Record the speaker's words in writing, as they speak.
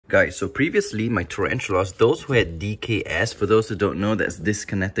Guys, so previously my tarantulas, those who had DKS, for those who don't know, that's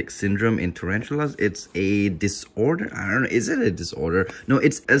dyskinetic syndrome in tarantulas. It's a disorder. I don't know, is it a disorder? No,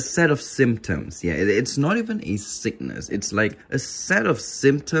 it's a set of symptoms. Yeah, it's not even a sickness. It's like a set of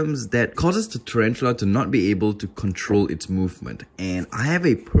symptoms that causes the tarantula to not be able to control its movement. And I have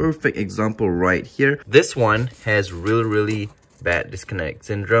a perfect example right here. This one has really bad dyskinetic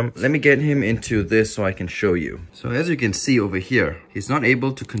syndrome. Let me get him into this so I can show you. So as you can see over here, he's not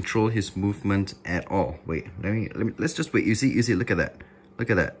able to control his movement at all. Wait, let's just wait. You see, look at that. Look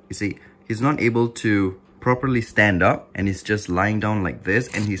at that. You see, he's not able to properly stand up and he's just lying down like this,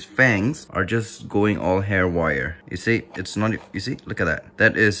 and his fangs are just going all hair wire. You see, it's not, you see, look at that.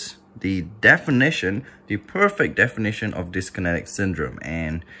 That is the definition, the perfect definition of dyskinetic syndrome.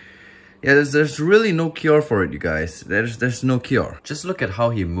 And yeah, there's really no cure for it, you guys. There's no cure. Just look at how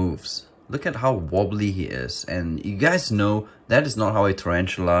he moves. Look at how wobbly he is. And you guys know that is not how a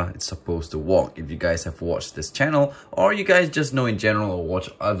tarantula is supposed to walk. If you guys have watched this channel, or you guys just know in general or watch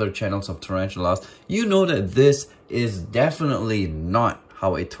other channels of tarantulas, you know that this is definitely not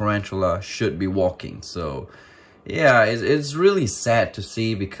how a tarantula should be walking. So yeah, it's really sad to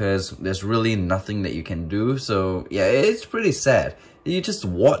see because there's really nothing that you can do. So yeah, it's pretty sad. You just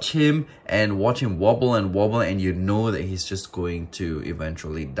watch him and watch him wobble and wobble, and you know that he's just going to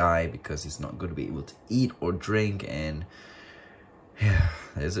eventually die because he's not going to be able to eat or drink. And yeah,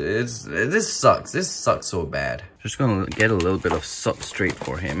 this sucks. This sucks so bad. Just gonna get a little bit of substrate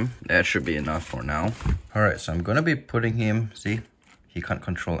for him. That should be enough for now. All right, so I'm gonna be putting him. See, he can't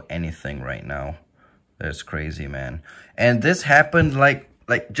control anything right now. That's crazy, man. And this happened like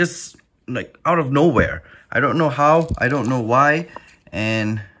just like out of nowhere. I don't know how. I don't know why.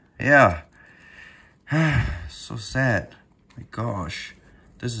 And yeah, so sad. My gosh,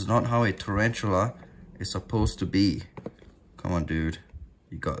 this is not how a tarantula is supposed to be. Come on, dude,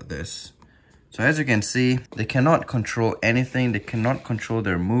 you got this. So as you can see, they cannot control anything. They cannot control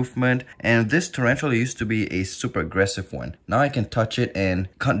their movement. And this tarantula used to be a super aggressive one. Now I can touch it and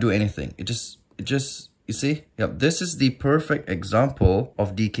can't do anything. It just, you see? Yep, this is the perfect example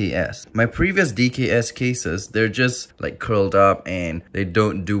of DKS. My previous DKS cases, they're just like curled up and they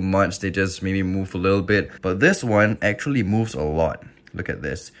don't do much. They just maybe move a little bit. But this one actually moves a lot. Look at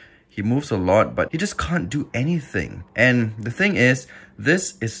this. He moves a lot, but he just can't do anything. And the thing is,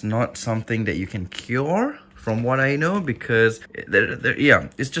 this is not something that you can cure, from what I know, because yeah,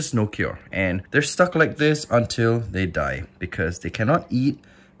 it's just no cure. And they're stuck like this until they die because they cannot eat.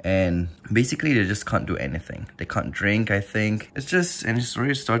 And basically they just can't do anything. They can't drink, I think. It's just, and it's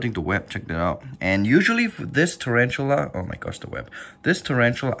already starting to web. Check that out. And usually for this tarantula, oh my gosh, the web. This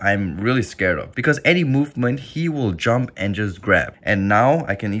tarantula I'm really scared of because any movement he will jump and just grab. And now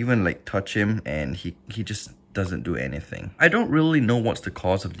I can even like touch him and he just doesn't do anything. I don't really know what's the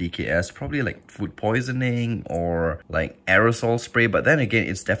cause of DKS. Probably like food poisoning or like aerosol spray. But then again,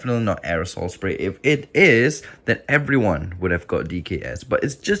 it's definitely not aerosol spray. If it is, then everyone would have got DKS. But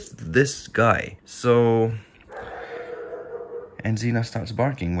it's just this guy. So, and Xena starts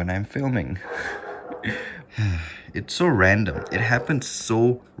barking when I'm filming. It's so random. It happens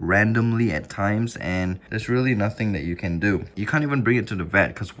so randomly at times, and there's really nothing that you can do. You can't even bring it to the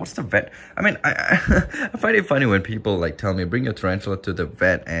vet, because what's the vet? I mean, I find it funny when people like tell me, bring your tarantula to the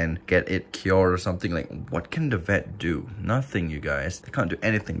vet and get it cured or something. Like, what can the vet do? Nothing, you guys. They can't do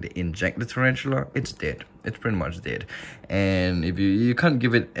anything. They inject the tarantula, it's dead. It's pretty much dead. And if you can't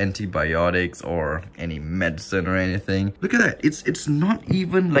give it antibiotics or any medicine or anything. Look at that. It's not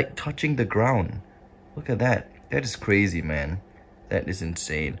even like touching the ground. Look at that. That is crazy, man. That is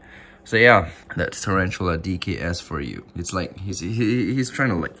insane. So yeah, that's tarantula DKS for you. It's like he's trying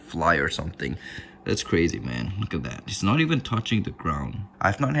to like fly or something. That's crazy, man. Look at that. He's not even touching the ground.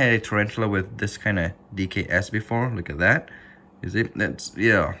 I've not had a tarantula with this kind of DKS before. Look at that. Is it? That's,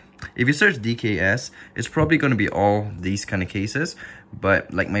 yeah. If you search DKS, it's probably going to be all these kind of cases.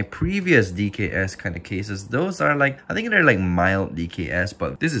 But like my previous DKS kind of cases, those are like, I think they're like mild DKS,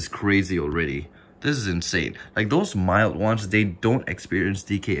 but this is crazy already. This is insane. Like those mild ones, they don't experience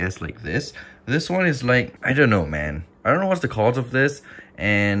DKS like this. This one is like, I don't know, man. I don't know what's the cause of this.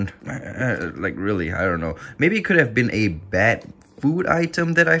 And like really, I don't know. Maybe it could have been a bad food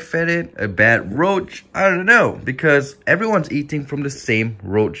item that I fed it, a bad roach, I don't know, because everyone's eating from the same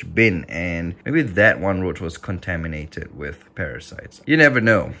roach bin, and maybe that one roach was contaminated with parasites. You never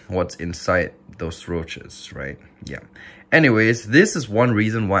know what's inside those roaches, right? Yeah. Anyways, this is one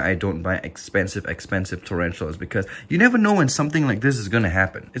reason why I don't buy expensive tarantulas, because you never know when something like this is gonna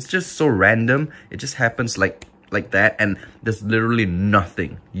happen. It's just so random. It just happens like like that, and there's literally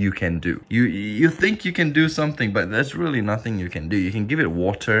nothing you can do. You think you can do something, but there's really nothing you can do. You can give it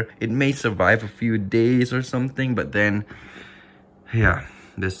water, it may survive a few days or something, but then yeah,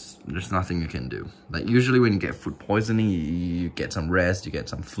 there's nothing you can do. Like usually when you get food poisoning, you get some rest, you get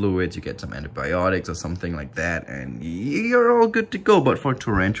some fluids, you get some antibiotics or something like that, and you're all good to go. But for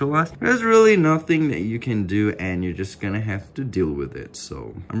tarantulas, there's really nothing that you can do, and you're just gonna have to deal with it.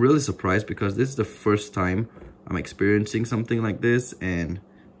 So I'm really surprised because this is the first time I'm experiencing something like this, and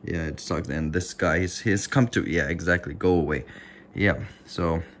yeah, it sucks. And this guy, he's come to, yeah, exactly, go away. Yeah,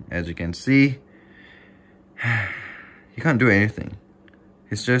 so as you can see, he can't do anything.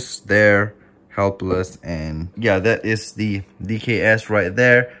 He's just there, helpless, and yeah, that is the DKS right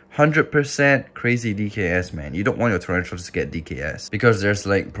there. 100% crazy DKS, man. You don't want your tarantulas to get DKS because there's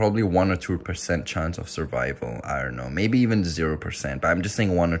like probably 1 or 2% chance of survival. I don't know, maybe even 0%, but I'm just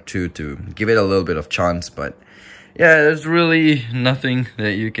saying 1 or 2 to give it a little bit of chance. But yeah, there's really nothing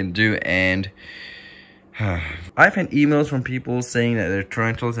that you can do. And I've had emails from people saying that their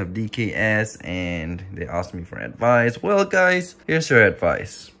tarantulas have DKS, and they asked me for advice. Well, guys, here's your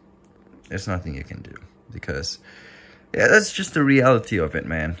advice. There's nothing you can do because, yeah, that's just the reality of it,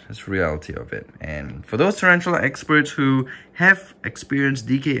 man. That's the reality of it. And for those tarantula experts who have experienced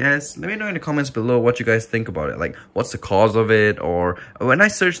DKS, let me know in the comments below what you guys think about it. Like, what's the cause of it? Or when I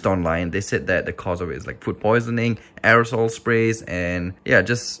searched online, they said that the cause of it is like food poisoning, aerosol sprays, and yeah,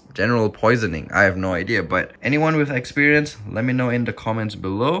 just general poisoning. I have no idea, but anyone with experience, let me know in the comments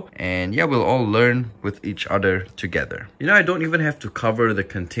below, and yeah, we'll all learn with each other together. You know, I don't even have to cover the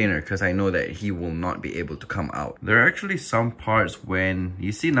container because I know that he will not be able to come out. There are actually some parts when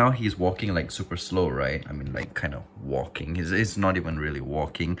you see now he's walking like super slow, right? I mean, like kind of walking. He's not even really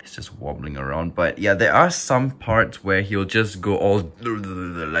walking, he's just wobbling around. But yeah, there are some parts where he'll just go all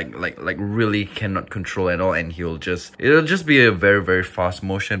like really cannot control at all, and it'll just be a very fast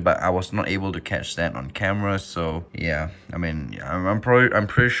motion. But I was not able to catch that on camera. So yeah, I mean, I'm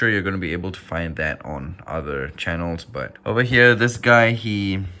pretty sure you're gonna be able to find that on other channels. But over here, this guy,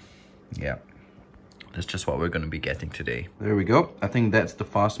 yeah, that's just what we're gonna be getting today. There we go. I think that's the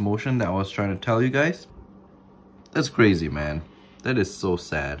fast motion that I was trying to tell you guys. That's crazy, man. That is so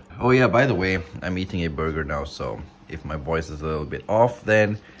sad. Oh yeah, by the way, I'm eating a burger now, so if my voice is a little bit off,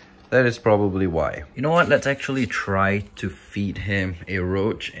 then that is probably why. You know what? Let's actually try to feed him a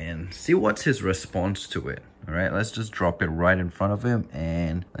roach and see what's his response to it. All right, let's just drop it right in front of him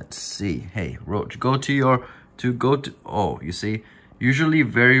and let's see. Hey, roach, go to oh, you see, usually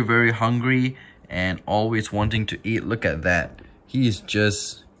very hungry and always wanting to eat. Look at that. He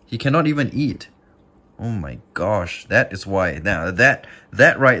cannot even eat. Oh my gosh, that is why. Now that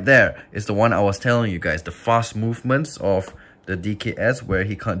right there is the one I was telling you guys, the fast movements of the DKS where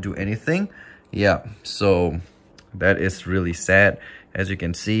he can't do anything. Yeah, so that is really sad. As you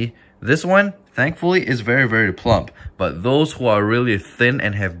can see, this one thankfully is very plump, but those who are really thin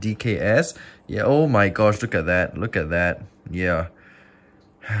and have DKS, yeah, oh my gosh, look at that. Yeah.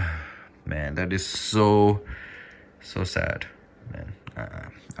 Man, that is so sad, man.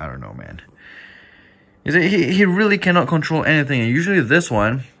 I don't know, man. He really cannot control anything. And usually this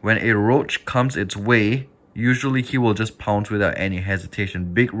one, when a roach comes its way, usually he will just pounce without any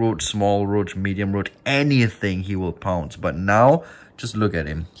hesitation. Big roach, small roach, medium roach, anything he will pounce. But now, just look at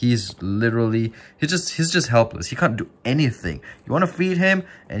him. He's literally, he's just helpless. He can't do anything. You want to feed him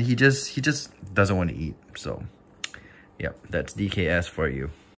and he just doesn't want to eat. So, yeah, that's DKS for you.